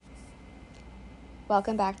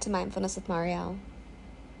Welcome back to Mindfulness with Marielle.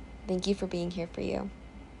 Thank you for being here for you.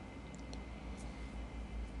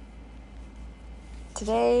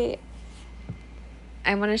 Today,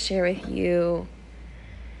 I want to share with you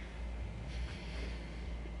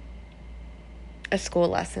a school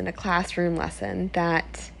lesson, a classroom lesson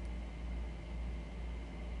that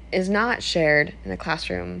is not shared in the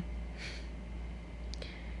classroom,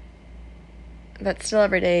 but still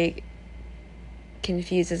every day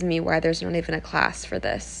confuses me why there's not even a class for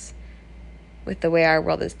this with the way our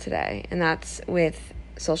world is today, and that's with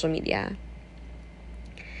social media.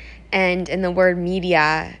 And in the word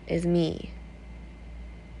media is me.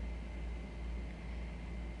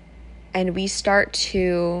 And we start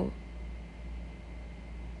to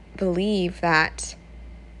believe that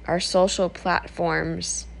our social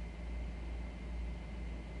platforms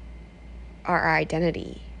are our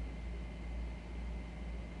identity.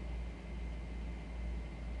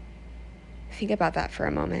 Think about that for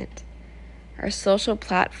a moment. Our social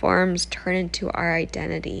platforms turn into our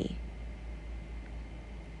identity.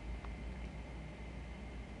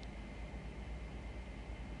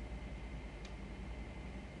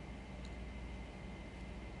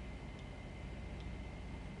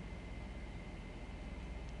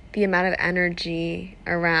 The amount of energy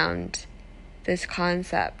around this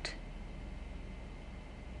concept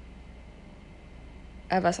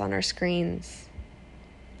of us on our screens.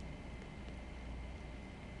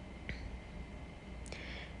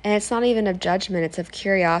 And it's not even of judgment, it's of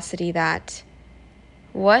curiosity that,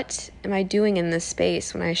 what am I doing in this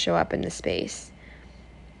space when I show up in this space?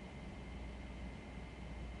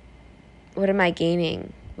 What am I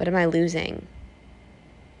gaining? What am I losing?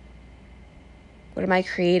 What am I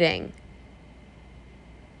creating?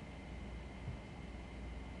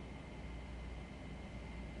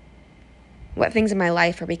 What things in my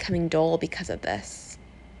life are becoming dull because of this?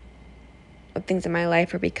 What things in my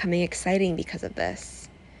life are becoming exciting because of this?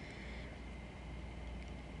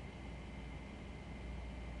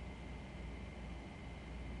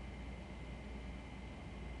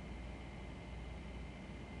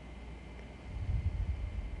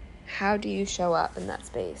 How do you show up in that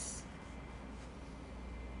space?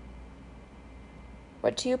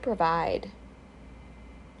 What do you provide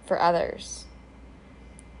for others?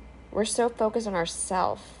 We're so focused on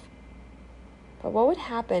ourselves. But what would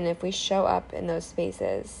happen if we show up in those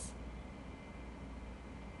spaces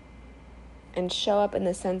and show up in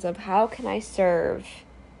the sense of, how can I serve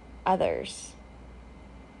others?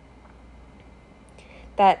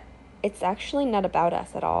 That it's actually not about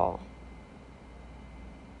us at all.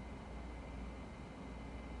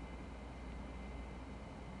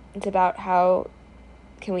 It's about how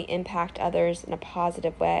can we impact others in a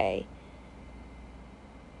positive way.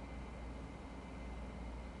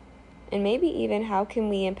 And maybe even how can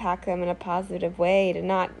we impact them in a positive way to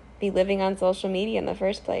not be living on social media in the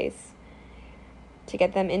first place, to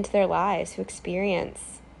get them into their lives, to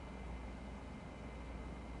experience.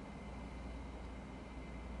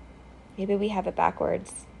 Maybe we have it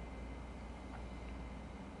backwards.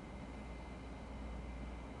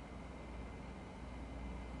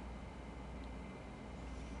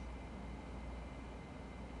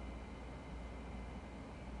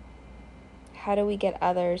 How do we get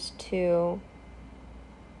others to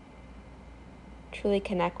truly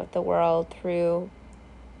connect with the world through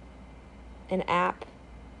an app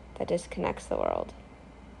that disconnects the world?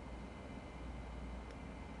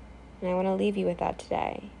 And I want to leave you with that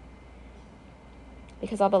today.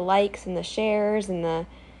 Because all the likes and the shares and the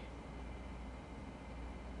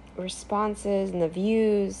responses and the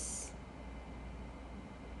views,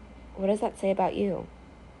 what does that say about you?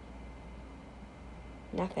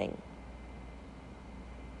 Nothing.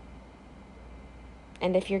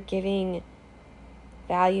 And if you're giving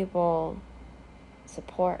valuable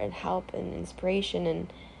support and help and inspiration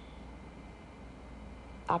and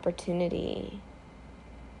opportunity,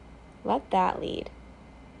 let that lead.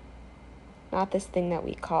 Not this thing that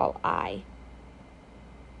we call I.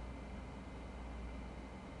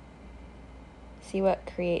 See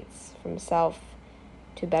what creates from self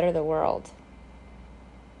to better the world.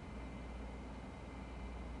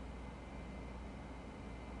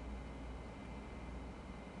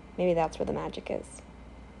 Maybe that's where the magic is.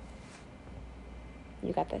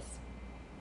 You got this.